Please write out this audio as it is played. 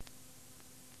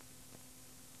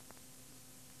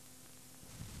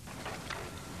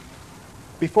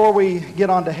Before we get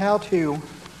on to how to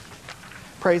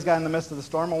praise God in the midst of the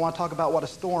storm, I want to talk about what a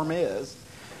storm is.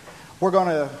 We're going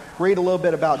to read a little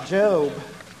bit about Job,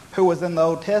 who was in the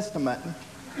Old Testament.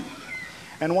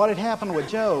 And what had happened with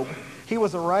Job, he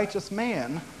was a righteous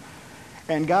man.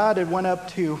 And Satan had went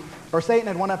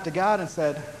up to God and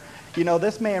said, you know,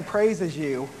 this man praises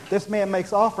you. This man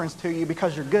makes offerings to you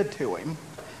because you're good to him.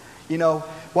 You know,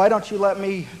 why don't you let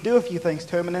me do a few things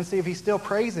to him and then see if he still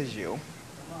praises you?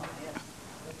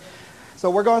 So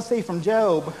we're going to see from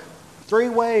Job 3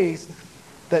 ways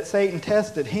that Satan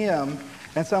tested him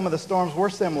and some of the storms we're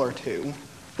similar to,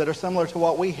 that are similar to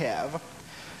what we have.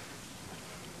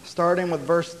 Starting with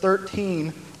verse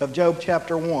 13 of Job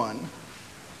chapter 1.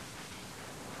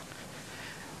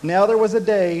 Now there was a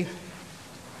day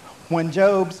when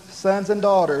Job's sons and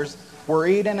daughters were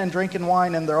eating and drinking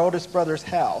wine in their oldest brother's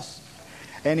house.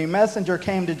 And a messenger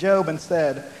came to Job and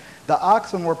said, the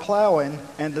oxen were plowing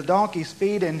and the donkeys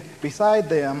feeding beside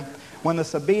them when the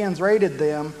Sabaeans raided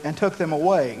them and took them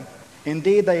away.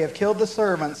 Indeed, they have killed the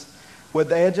servants with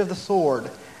the edge of the sword,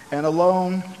 and I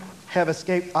alone have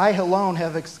escaped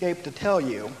to tell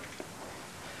you.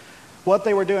 What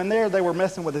they were doing there, they were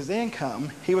messing with his income.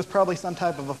 He was probably some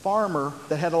type of a farmer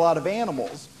that had a lot of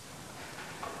animals.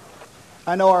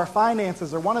 I know our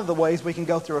finances are one of the ways we can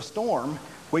go through a storm.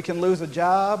 We can lose a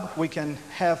job. We can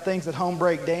have things at home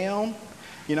break down.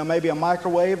 You know, maybe a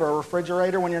microwave or a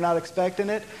refrigerator when you're not expecting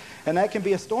it. And that can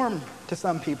be a storm to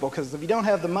some people, because if you don't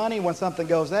have the money when something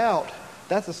goes out,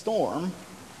 that's a storm.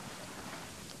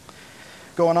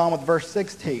 Going on with verse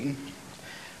 16.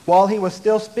 While he was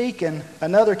still speaking,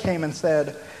 another came and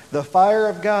said, the fire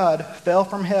of God fell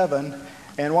from heaven,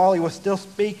 and while he was still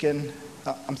speaking,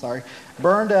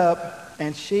 burned up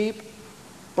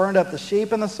the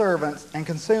sheep and the servants and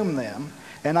consumed them,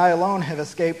 and I alone have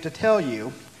escaped to tell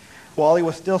you. While he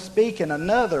was still speaking,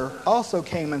 another also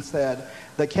came and said,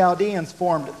 the Chaldeans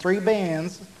formed 3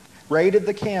 bands, raided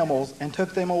the camels, and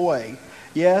took them away.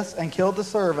 Yes, and killed the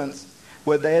servants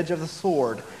with the edge of the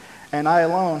sword, and I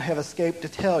alone have escaped to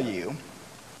tell you.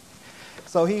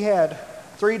 So he had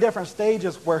 3 different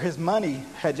stages where his money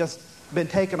had just been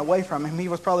taken away from him. He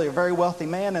was probably a very wealthy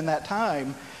man in that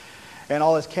time. And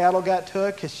all his cattle got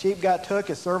took, his sheep got took,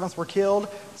 his servants were killed.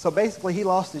 So basically he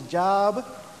lost his job.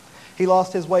 He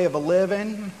lost his way of a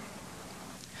living.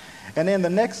 And then the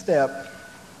next step,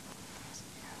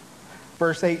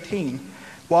 verse 18.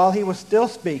 While he was still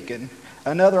speaking,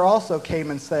 another also came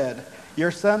and said,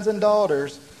 your sons and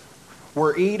daughters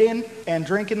were eating and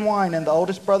drinking wine in the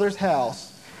oldest brother's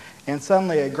house. And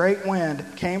suddenly a great wind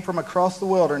came from across the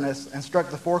wilderness and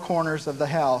struck the 4 corners of the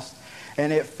house.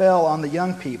 And it fell on the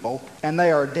young people, and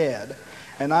they are dead.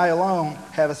 And I alone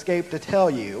have escaped to tell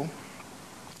you.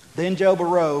 Then Job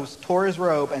arose, tore his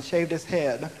robe, and shaved his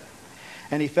head.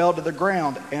 And he fell to the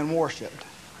ground and worshipped.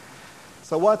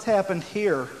 So what's happened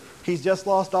here? He's just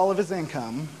lost all of his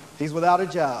income. He's without a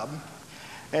job.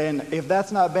 And if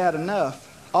that's not bad enough,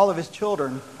 all of his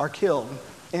children are killed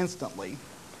instantly.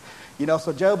 You know,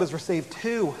 so Job has received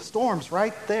 2 storms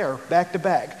right there, back to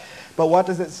back. But what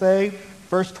does it say?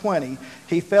 Verse 20,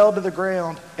 he fell to the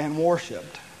ground and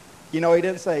worshipped. You know, he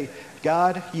didn't say,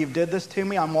 God, you've did this to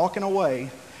me, I'm walking away.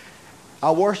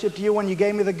 I worshipped you when you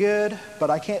gave me the good, but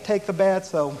I can't take the bad,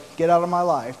 so get out of my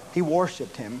life. He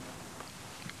worshipped him.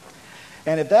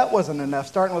 And if that wasn't enough,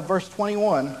 starting with verse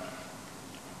 21,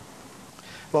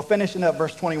 finishing up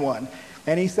verse 21.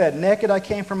 And he said, naked I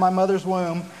came from my mother's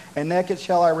womb, and naked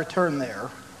shall I return there.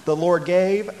 The Lord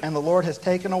gave, and the Lord has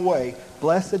taken away.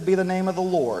 Blessed be the name of the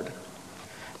Lord.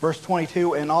 Verse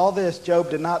 22, in all this Job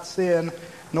did not sin,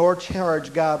 nor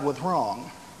charge God with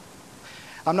wrong.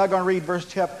 I'm not going to read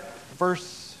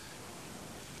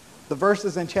the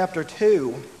verses in chapter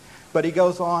 2, but he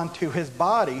goes on to his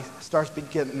body starts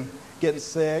getting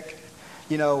sick.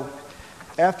 You know,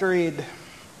 after he'd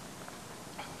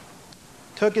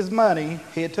took his money,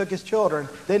 he had took his children,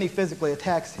 then he physically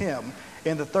attacks him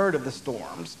in the 3rd of the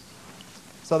storms.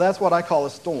 So that's what I call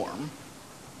a storm.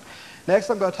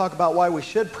 Next, I'm going to talk about why we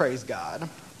should praise God.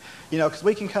 You know, because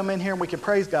we can come in here and we can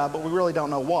praise God, but we really don't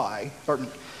know why. Or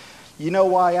you know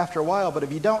why after a while, but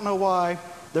if you don't know why,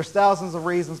 there's thousands of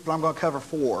reasons, but I'm going to cover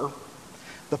 4.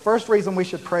 The first reason we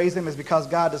should praise him is because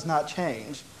God does not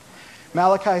change.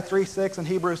 Malachi 3:6 and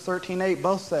Hebrews 13:8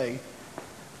 both say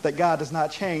that God does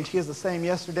not change. He is the same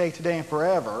yesterday, today, and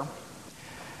forever,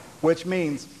 which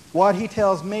means what he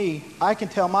tells me, I can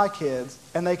tell my kids,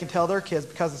 and they can tell their kids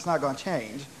because it's not going to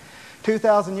change.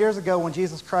 2,000 years ago when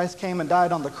Jesus Christ came and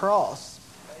died on the cross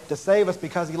to save us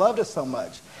because he loved us so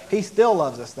much, he still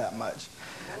loves us that much.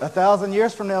 1,000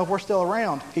 years from now, if we're still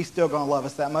around, he's still going to love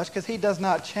us that much because he does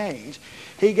not change.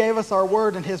 He gave us our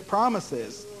word and his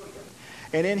promises.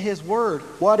 And in his word,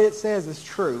 what it says is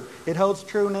true. It holds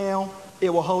true now. It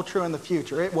will hold true in the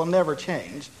future. It will never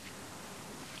change.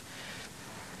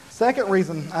 Second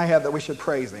reason I have that we should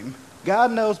praise him.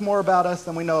 God knows more about us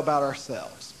than we know about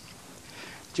ourselves.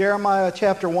 Jeremiah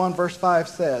chapter 1 verse 5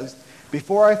 says,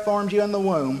 "Before I formed you in the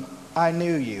womb, I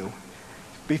knew you.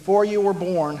 Before you were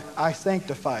born, I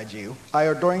sanctified you. I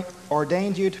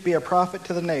ordained you to be a prophet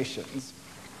to the nations."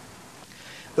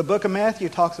 The book of Matthew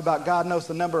talks about God knows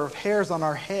the number of hairs on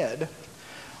our head.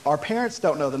 Our parents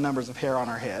don't know the numbers of hair on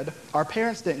our head. Our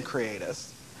parents didn't create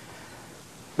us.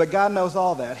 But God knows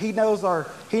all that. He knows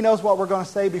what we're going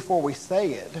to say before we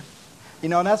say it.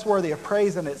 And that's worthy of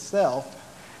praise in itself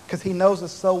because he knows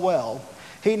us so well.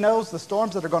 He knows the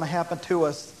storms that are going to happen to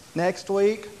us next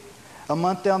week, a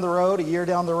month down the road, a year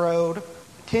down the road,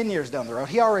 10 years down the road.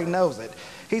 He already knows it.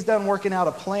 He's done working out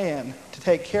a plan to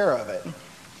take care of it.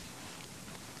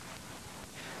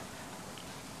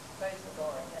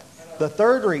 The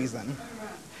third reason,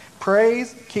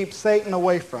 praise keeps Satan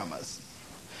away from us.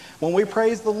 When we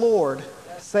praise the Lord,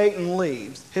 Satan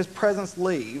leaves. His presence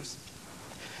leaves.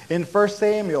 In 1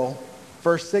 Samuel,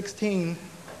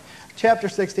 chapter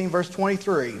 16, verse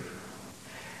 23,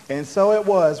 "And so it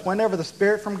was, whenever the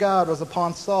Spirit from God was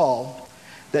upon Saul,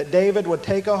 that David would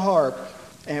take a harp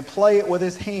and play it with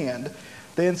his hand.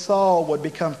 Then Saul would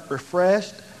become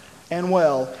refreshed and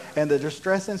well, and the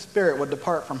distressing spirit would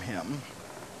depart from him."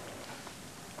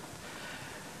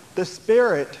 The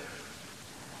Spirit,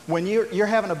 when you're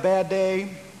having a bad day,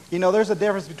 there's a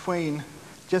difference between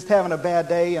just having a bad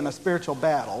day and a spiritual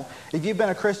battle. If you've been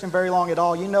a Christian very long at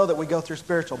all, you know that we go through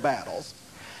spiritual battles.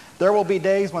 There will be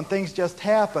days when things just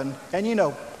happen, and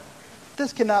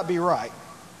this cannot be right.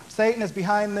 Satan is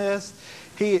behind this.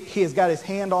 He has got his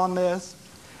hand on this.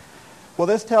 Well,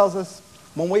 this tells us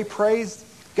when we praise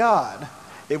God,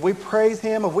 if we praise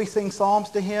him, if we sing psalms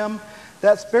to him,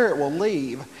 that spirit will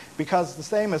leave. Because the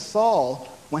same as Saul,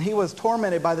 when he was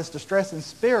tormented by this distressing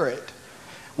spirit,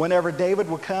 whenever David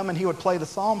would come and he would play the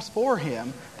psalms for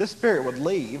him, this spirit would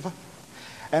leave.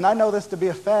 And I know this to be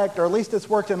a fact, or at least it's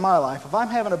worked in my life. If I'm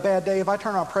having a bad day, if I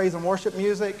turn on praise and worship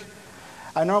music,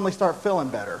 I normally start feeling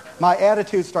better. My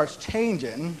attitude starts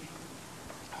changing.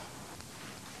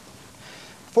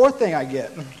 Fourth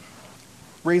thing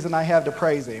reason I have to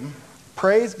praise him,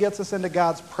 praise gets us into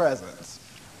God's presence.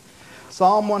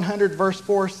 Psalm 100 verse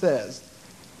 4 says,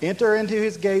 "Enter into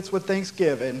his gates with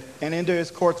thanksgiving and into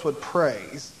his courts with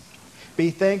praise.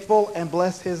 Be thankful and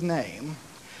bless his name."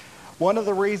 One of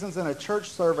the reasons in a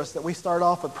church service that we start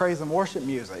off with praise and worship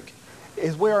music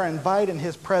is we are inviting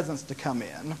his presence to come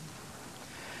in.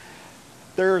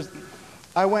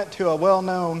 I went to a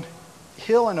well-known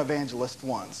healing evangelist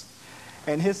once,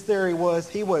 and his theory was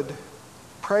he would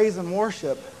praise and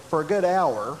worship for a good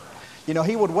hour.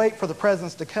 He would wait for the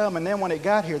presence to come, and then when it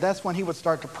got here, that's when he would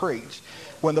start to preach.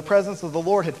 When the presence of the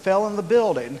Lord had fell in the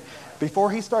building,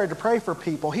 before he started to pray for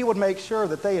people, he would make sure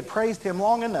that they had praised him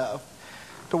long enough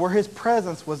to where his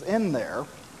presence was in there,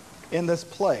 in this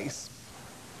place.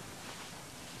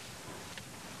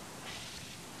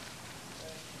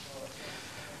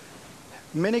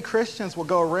 Many Christians will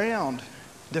go around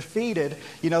defeated.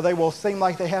 They will seem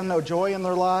like they have no joy in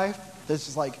their life. It's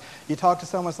just like, you talk to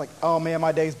someone, it's like, "Oh man,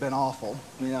 my day's been awful.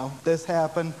 This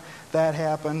happened, that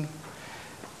happened."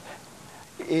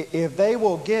 If they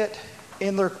will get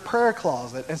in their prayer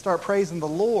closet and start praising the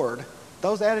Lord,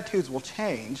 those attitudes will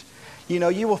change.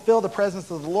 You will feel the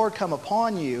presence of the Lord come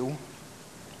upon you.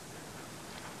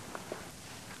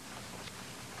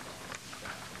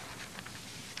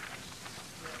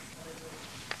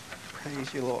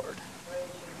 Praise you, Lord.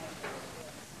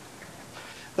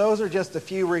 Those are just a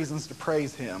few reasons to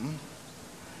praise him.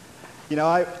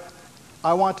 I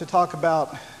want to talk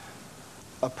about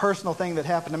a personal thing that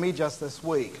happened to me just this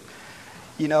week.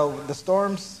 The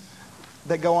storms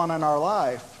that go on in our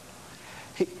life,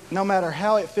 no matter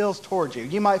how it feels towards you,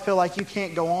 you might feel like you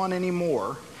can't go on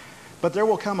anymore, but there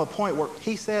will come a point where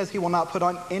he says he will not put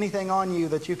on anything on you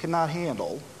that you cannot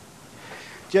handle.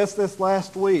 Just this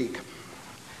last week,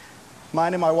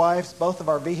 mine and my wife's, both of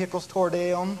our vehicles tore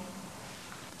down.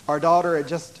 Our daughter had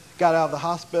just got out of the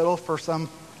hospital for some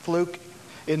fluke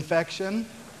infection.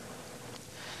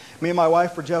 Me and my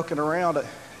wife were joking around.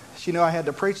 She knew I had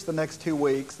to preach the next 2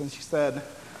 weeks, and she said,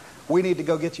 "We need to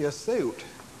go get you a suit."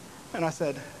 And I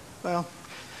said, well,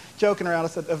 joking around, I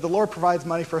said, "If the Lord provides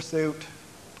money for a suit,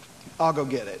 I'll go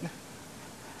get it."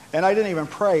 And I didn't even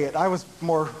pray it. I was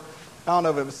more, I don't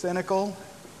know if it was cynical,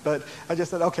 but I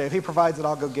just said, okay, if he provides it,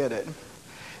 I'll go get it.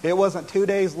 It wasn't 2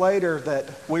 days later that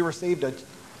we received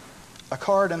a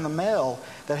card in the mail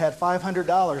that had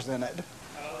 $500 in it.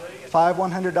 5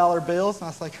 $100 bills. And I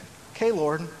was like, okay,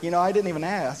 Lord, I didn't even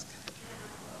ask.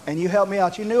 And you helped me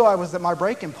out. You knew I was at my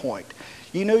breaking point.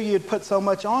 You knew you'd put so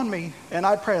much on me. And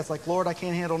I'd pray. I was like, Lord, I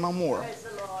can't handle no more.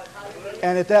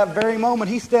 And at that very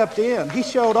moment, he stepped in. He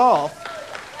showed off.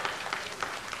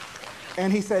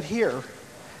 And he said, here.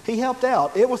 He helped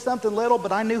out. It was something little,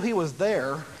 but I knew he was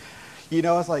there.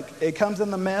 I was like, it comes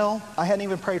in the mail. I hadn't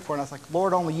even prayed for it. And I was like,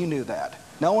 Lord, only you knew that.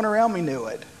 No one around me knew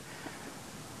it.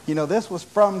 This was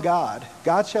from God.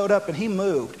 God showed up and he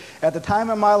moved. At the time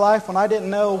in my life when I didn't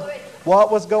know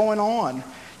what was going on,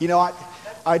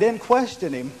 I didn't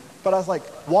question him, but I was like,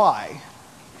 why?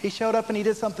 He showed up and he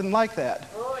did something like that.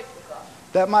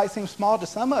 That might seem small to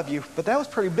some of you, but that was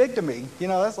pretty big to me.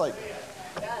 That's like,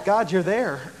 God, you're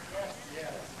there.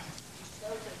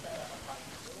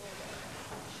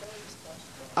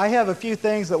 I have a few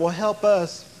things that will help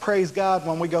us praise God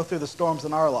when we go through the storms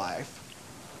in our life.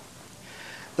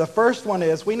 The first one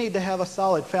is we need to have a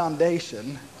solid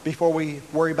foundation before we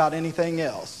worry about anything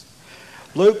else.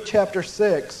 Luke chapter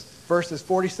 6, verses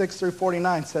 46 through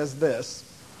 49 says this,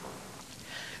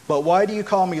 "But why do you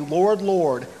call me Lord,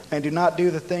 Lord, and do not do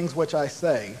the things which I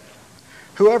say?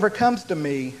 Whoever comes to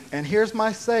me and hears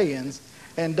my sayings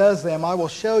and does them, I will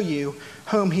show you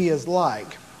whom he is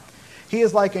like. He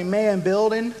is like a man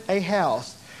building a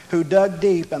house who dug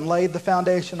deep and laid the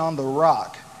foundation on the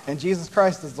rock." And Jesus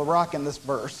Christ is the rock in this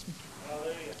verse.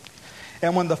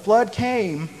 "And when the flood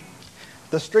came,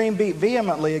 the stream beat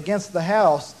vehemently against the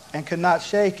house and could not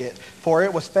shake it, for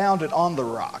it was founded on the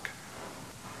rock.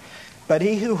 But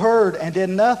he who heard and did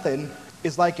nothing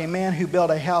is like a man who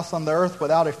built a house on the earth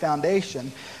without a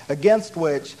foundation, against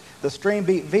which the stream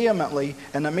beat vehemently,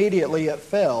 and immediately it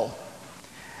fell.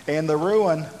 And the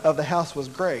ruin of the house was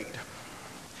great."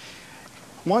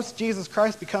 Once Jesus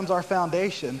Christ becomes our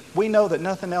foundation, we know that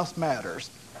nothing else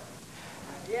matters.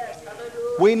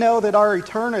 We know that our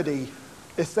eternity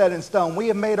is set in stone. We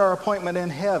have made our appointment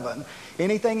in heaven.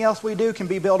 Anything else we do can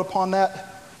be built upon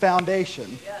that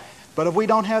foundation. But if we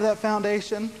don't have that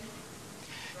foundation,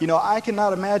 I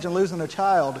cannot imagine losing a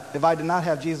child if I did not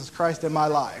have Jesus Christ in my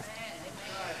life.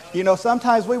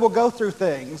 Sometimes we will go through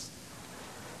things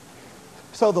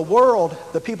so the world,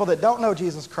 the people that don't know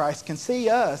Jesus Christ, can see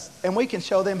us and we can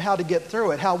show them how to get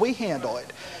through it, how we handle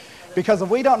it. Because if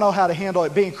we don't know how to handle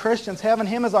it, being Christians, having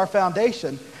him as our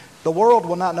foundation, the world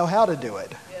will not know how to do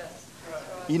it.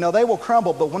 They will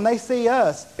crumble. But when they see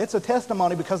us, it's a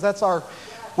testimony, because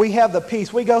we have the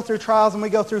peace. We go through trials and we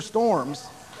go through storms.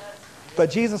 But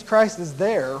Jesus Christ is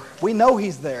there. We know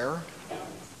he's there.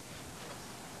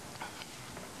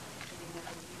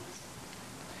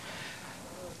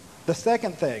 The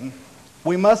second thing,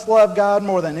 we must love God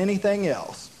more than anything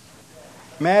else.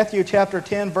 Matthew chapter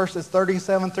 10, verses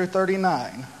 37 through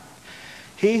 39.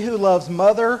 "He who loves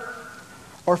mother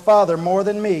or father more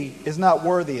than me is not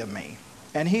worthy of me.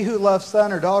 And he who loves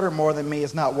son or daughter more than me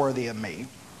is not worthy of me.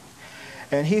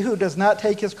 And he who does not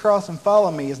take his cross and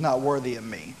follow me is not worthy of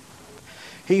me.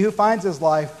 He who finds his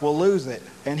life will lose it,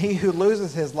 and he who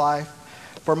loses his life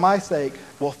for my sake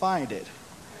will find it."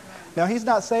 Now, he's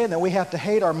not saying that we have to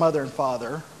hate our mother and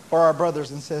father or our brothers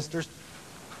and sisters,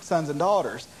 sons and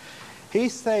daughters.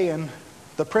 He's saying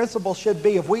the principle should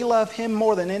be, if we love him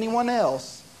more than anyone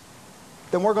else,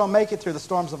 then we're going to make it through the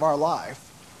storms of our life.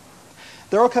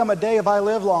 There will come a day, if I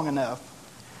live long enough,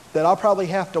 that I'll probably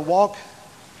have to walk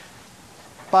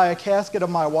by a casket of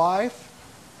my wife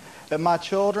and my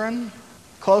children,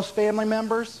 close family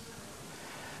members.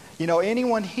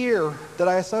 Anyone here that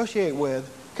I associate with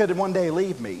could one day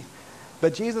leave me.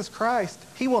 But Jesus Christ,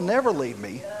 he will never leave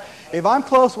me. If I'm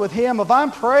close with him, if I'm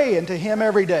praying to him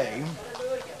every day,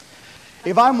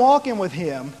 if I'm walking with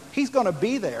him, he's going to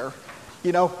be there.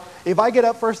 If I get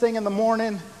up first thing in the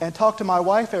morning and talk to my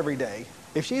wife every day,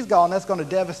 if she's gone, that's going to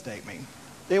devastate me.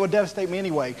 It would devastate me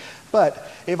anyway. But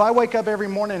if I wake up every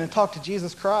morning and talk to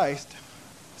Jesus Christ,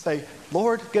 say,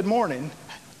 "Lord, good morning.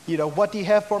 What do you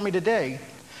have for me today?"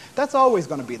 That's always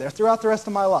going to be there throughout the rest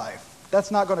of my life. That's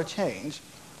not going to change.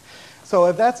 So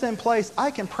if that's in place,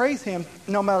 I can praise him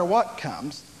no matter what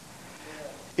comes.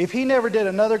 If he never did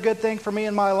another good thing for me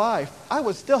in my life, I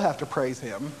would still have to praise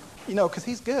him, because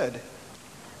he's good.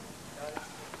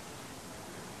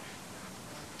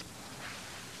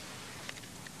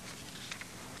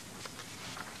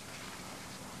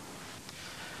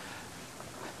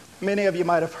 Many of you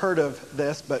might have heard of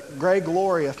this, but Greg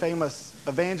Laurie, a famous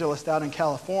evangelist out in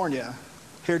California,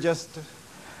 here just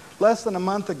less than a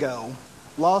month ago,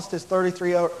 lost his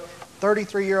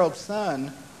 33-year-old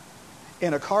son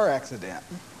in a car accident.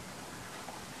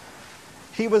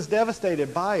 He was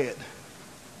devastated by it.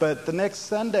 But the next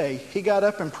Sunday, he got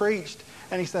up and preached,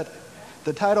 and he said,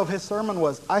 the title of his sermon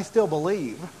was, I Still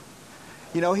Believe.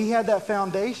 You know, he had that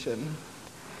foundation.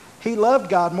 He loved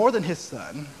God more than his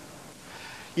son.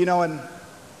 You know, and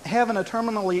having a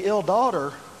terminally ill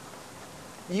daughter,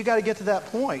 you got to get to that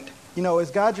point. You know,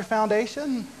 is God your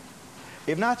foundation?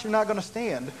 If not, you're not going to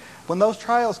stand. When those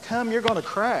trials come, you're going to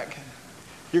crack.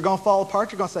 You're going to fall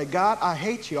apart. You're going to say, God, I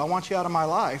hate you. I want you out of my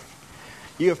life.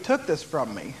 You have took this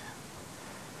from me.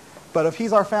 But if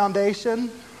he's our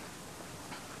foundation,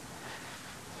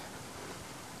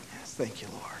 yes, thank you,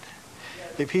 Lord.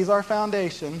 If he's our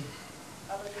foundation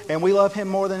and we love him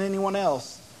more than anyone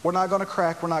else, we're not going to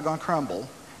crack. We're not going to crumble.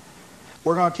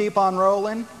 We're going to keep on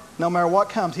rolling. No matter what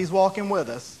comes, he's walking with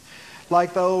us.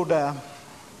 Like the old,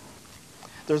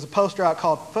 there's a poster out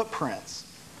called Footprints.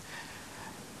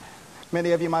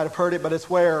 Many of you might have heard it, but it's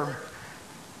where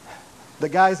the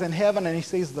guy's in heaven and he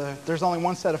sees there's only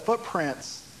one set of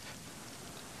footprints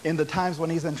in the times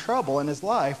when he's in trouble in his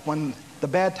life. When the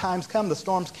bad times come, the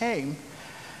storms came,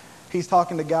 he's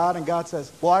talking to God, and God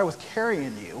says, well, I was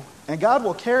carrying you. And God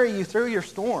will carry you through your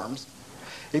storms.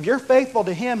 If you're faithful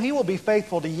to him, he will be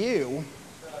faithful to you.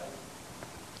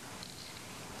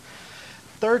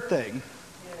 Third thing,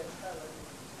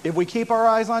 if we keep our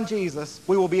eyes on Jesus,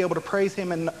 we will be able to praise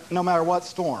him in no matter what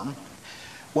storm.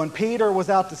 When Peter was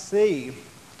out to sea,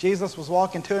 Jesus was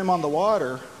walking to him on the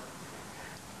water.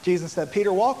 Jesus said,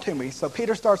 Peter, walk to me. So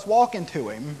Peter starts walking to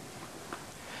him.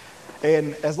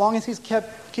 And as long as he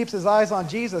keeps his eyes on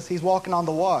Jesus, he's walking on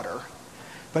the water.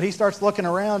 But he starts looking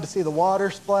around to see the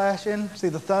water splashing, see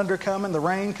the thunder coming, the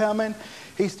rain coming.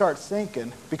 He starts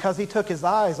sinking because he took his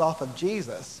eyes off of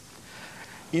Jesus.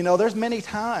 You know, there's many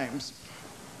times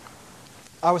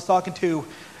I was talking to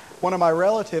one of my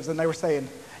relatives, and they were saying,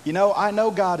 you know, I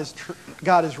know God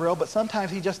is real, but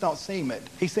sometimes he just don't seem it.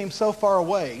 He seems so far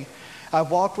away. I've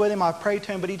walked with him, I've prayed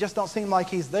to him, but he just don't seem like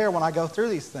he's there when I go through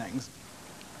these things.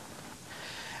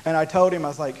 And I told him, I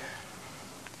was like,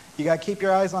 you got to keep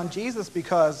your eyes on Jesus,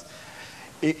 because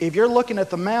if you're looking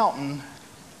at the mountain,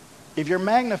 if you're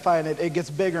magnifying it, it gets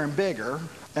bigger and bigger,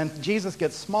 and Jesus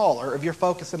gets smaller if you're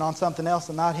focusing on something else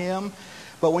and not him.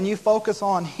 But when you focus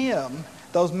on him,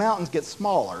 those mountains get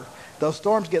smaller. Those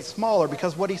storms get smaller,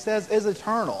 because what he says is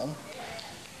eternal.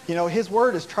 You know, his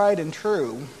word is tried and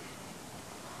true.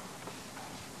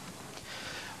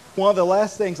 One of the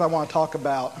last things I want to talk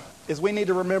about is we need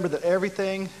to remember that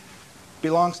everything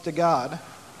belongs to God.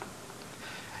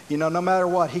 You know, no matter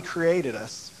what, he created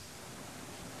us.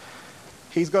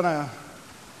 He's going to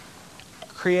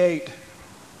create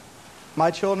my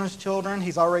children's children.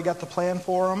 He's already got the plan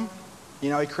for them. You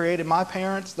know, he created my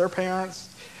parents, their parents.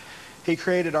 He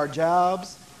created our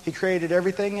jobs. He created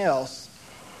everything else.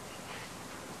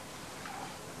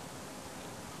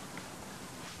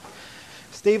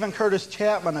 Stephen Curtis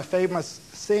Chapman, a famous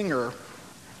singer,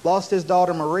 lost his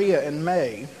daughter Maria in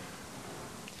May.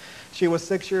 She was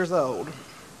 6 years old.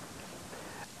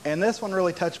 And this one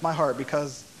really touched my heart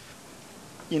because,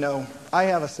 you know, I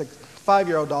have a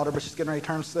 5-year-old daughter, but she's getting ready to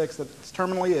turn 6, that's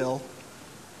terminally ill.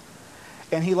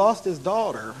 And he lost his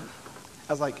daughter.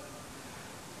 I was like,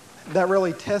 that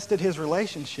really tested his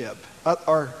relationship.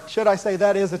 Or should I say,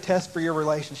 that is a test for your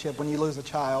relationship when you lose a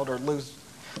child or lose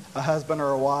a husband or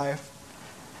a wife.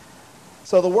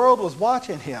 So the world was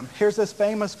watching him. Here's this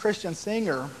famous Christian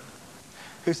singer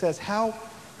who says,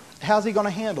 how's he going to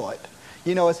handle it?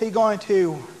 You know, is he going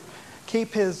to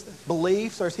keep his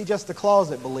beliefs, or is he just a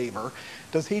closet believer?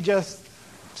 Does he just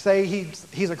say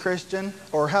he's a Christian,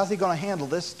 or how's he going to handle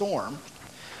this storm?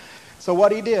 So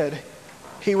what he did,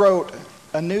 he wrote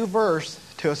a new verse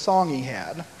to a song he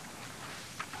had.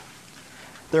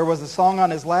 There was a song on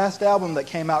his last album that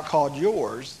came out called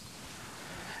Yours,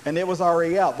 and it was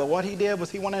already out. But what he did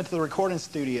was he went into the recording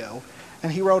studio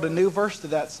and he wrote a new verse to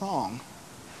that song.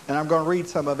 And I'm going to read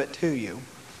some of it to you.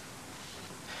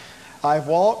 I've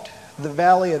walked the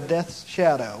valley of death's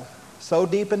shadow, so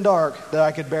deep and dark that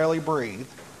I could barely breathe.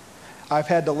 I've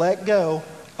had to let go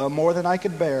of more than I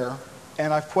could bear,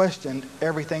 and I've questioned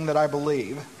everything that I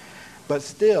believe. But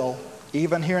still,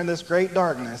 even here in this great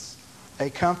darkness,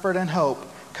 a comfort and hope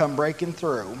come breaking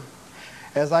through.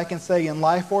 As I can say, in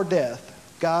life or death,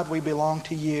 God, we belong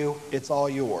to you. It's all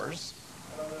yours.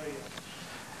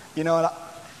 You know, and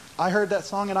I heard that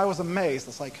song and I was amazed.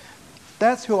 It's like,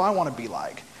 that's who I want to be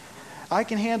like. I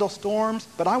can handle storms,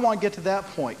 but I want to get to that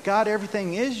point. God,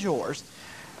 everything is yours.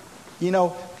 You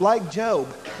know, like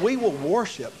Job, we will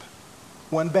worship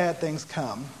when bad things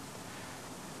come.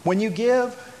 When you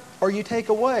give or you take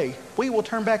away, we will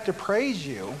turn back to praise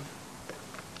you.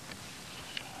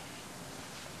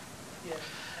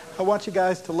 I want you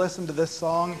guys to listen to this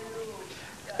song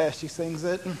as she sings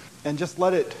it, and just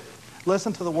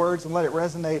listen to the words and let it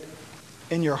resonate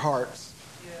in your hearts.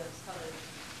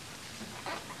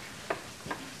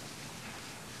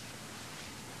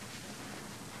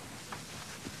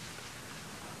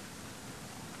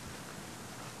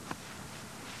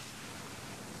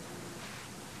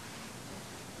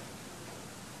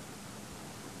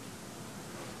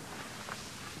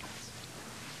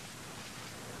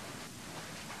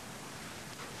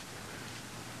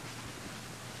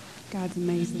 God's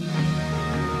amazing.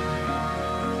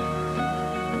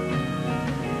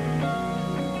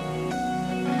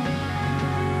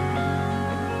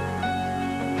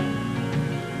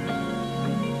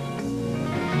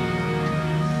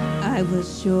 I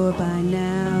was sure by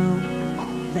now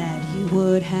that He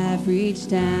would have reached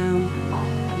down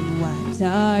and wiped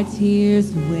our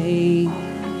tears away,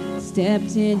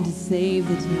 stepped in to save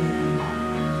the day.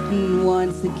 And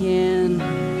once again,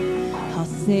 I'll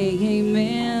say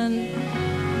amen,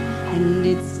 and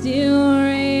it still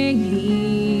rains.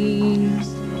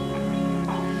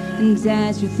 And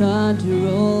as your thunder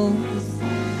rolls,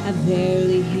 I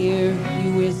barely hear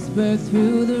you whisper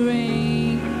through the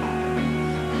rain,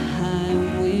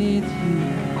 I'm with you.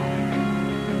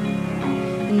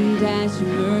 And as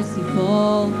your mercy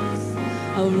falls,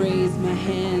 I'll raise my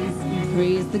hands and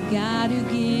praise the God who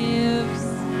gives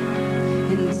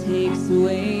and takes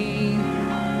away.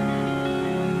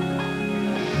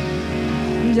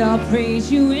 And I'll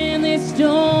praise you in this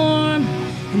storm,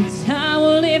 and I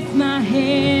will lift my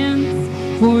hands,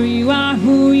 for you are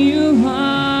who you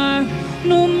are,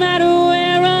 no matter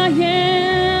where I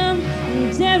am.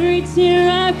 And every tear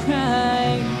I've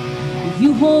cried,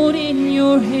 you hold in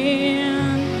your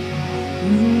hand.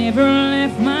 You've never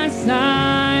left my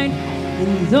side,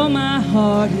 and though my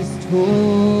heart is torn,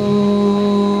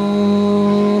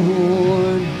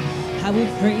 I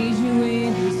will praise you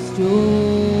in this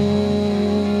storm.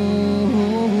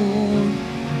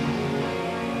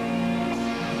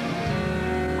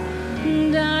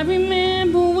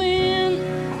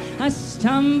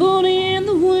 Stumbled in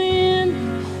the wind,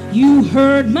 you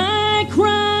heard my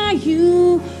cry,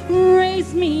 you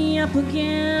raised me up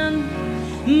again.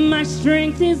 My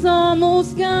strength is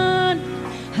almost gone,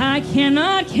 I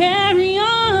cannot carry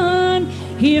on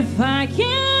if I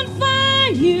can't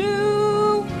find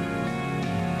you.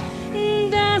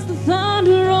 And as the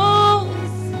thunder rolls,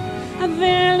 I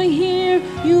barely hear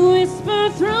you whisper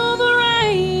through the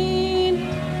rain,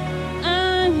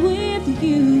 I'm with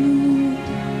you.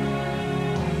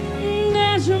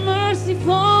 As your mercy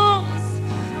falls,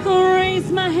 I'll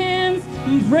raise my hands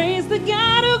and praise the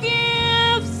God who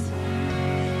gives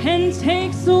and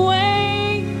takes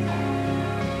away.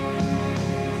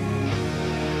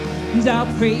 And I'll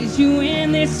praise you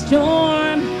in this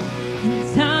storm,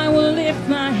 and I will lift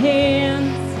my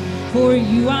hands, for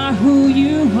you are who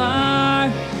you are,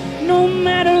 no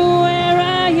matter where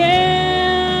I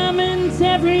am. And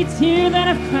every tear that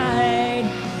I've cried,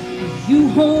 you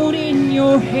hold in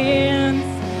your hands.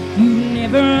 You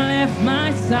never left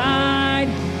my side,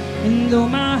 and though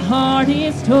my heart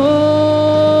is torn,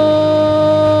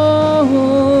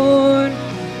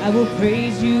 I will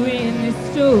praise you in this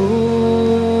storm.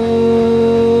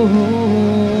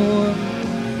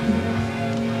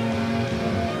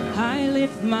 I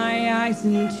lift my eyes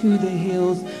into the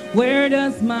hills. Where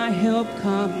does my help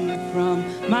come from?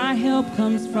 My help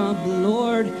comes from the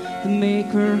Lord, the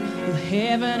maker of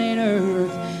heaven and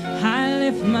earth. I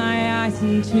lift my eyes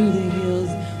into the hills.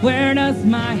 Where does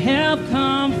my help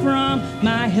come from?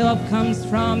 My help comes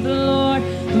from the Lord,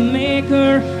 the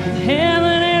maker of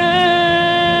heaven and earth.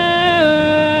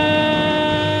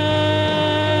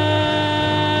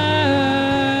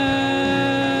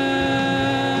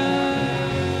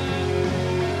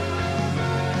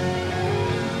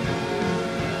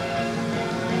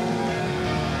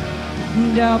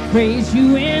 And I'll praise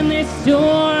you in this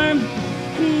storm,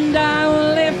 and I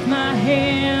will lift my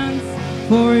hands,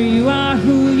 for you are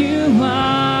who you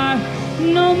are,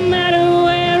 no matter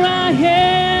where I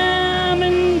am.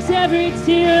 And every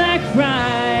tear I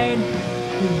cried,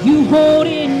 you hold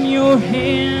in your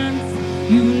hands.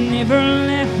 You never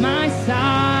left my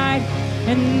side,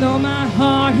 and though my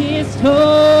heart is torn,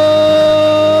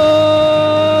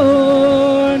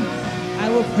 I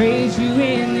will praise you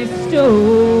in this storm.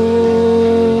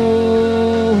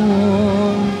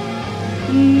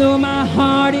 Though my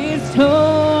heart is torn,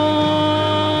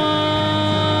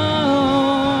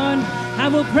 I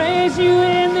will praise you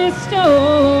in this storm.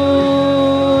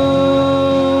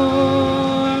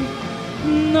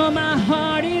 Though my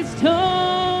heart is torn,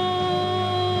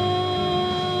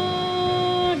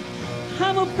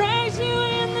 I will praise you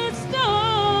in this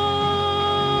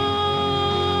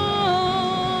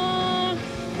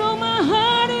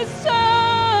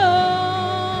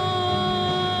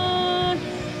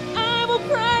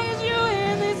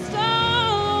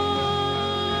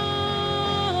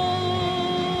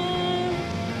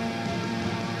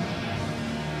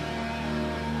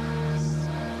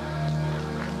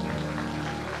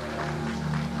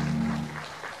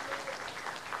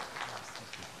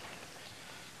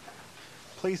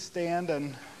please stand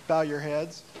and bow your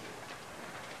heads.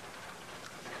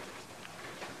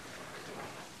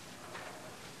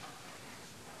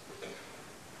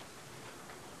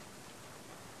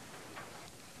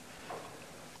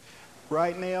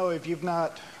 Right now, if you've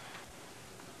not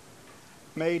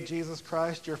made Jesus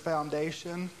Christ your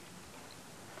foundation,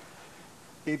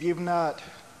 if you've not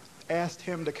asked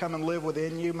him to come and live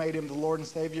within you, made him the Lord and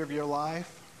Savior of your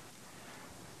life,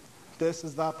 this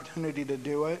is the opportunity to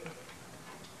do it.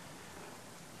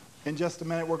 In just a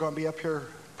minute, we're going to be up here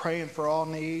praying for all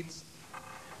needs.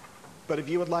 But if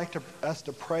you would like us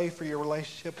to pray for your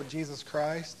relationship with Jesus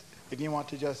Christ, if you want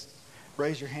to just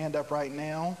raise your hand up right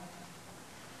now.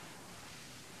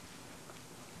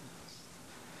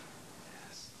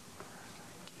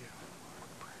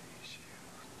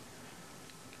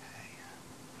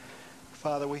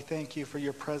 Father, we thank you for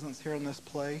your presence here in this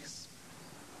place.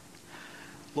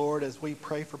 Lord, as we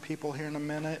pray for people here in a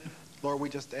minute, Lord, we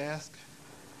just ask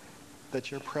that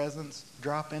your presence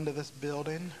drop into this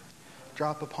building,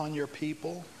 drop upon your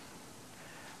people.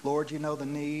 Lord, you know the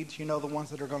needs. You know the ones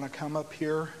that are going to come up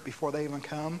here before they even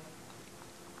come.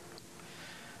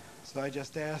 So I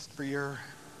just ask for your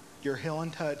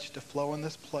healing touch to flow in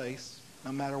this place,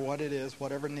 no matter what it is,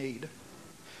 whatever need.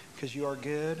 Because you are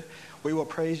good. We will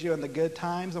praise you in the good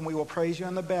times, and we will praise you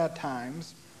in the bad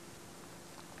times.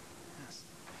 Yes.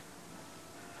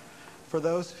 For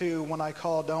those who, when I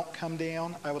call, don't come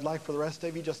down, I would like for the rest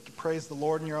of you just to praise the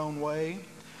Lord in your own way.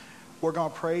 We're going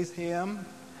to praise him.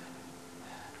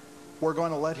 We're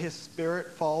going to let his spirit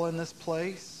fall in this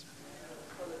place.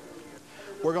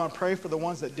 We're going to pray for the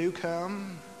ones that do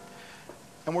come.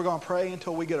 And we're going to pray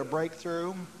until we get a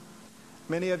breakthrough.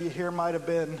 Many of you here might have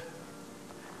been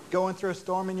going through a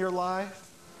storm in your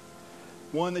life,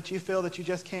 one that you feel that you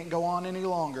just can't go on any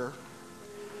longer.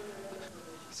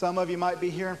 Some of you might be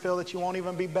here and feel that you won't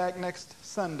even be back next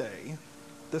Sunday.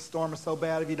 This storm is so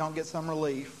bad if you don't get some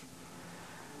relief.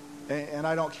 And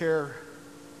I don't care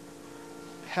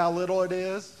how little it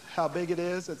is, how big it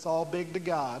is, it's all big to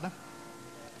God.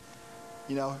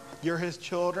 You know, you're his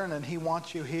children and he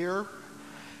wants you here.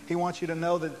 He wants you to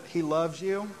know that he loves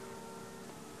you.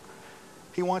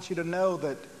 He wants you to know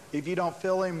that if you don't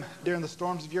feel him during the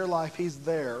storms of your life, he's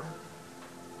there.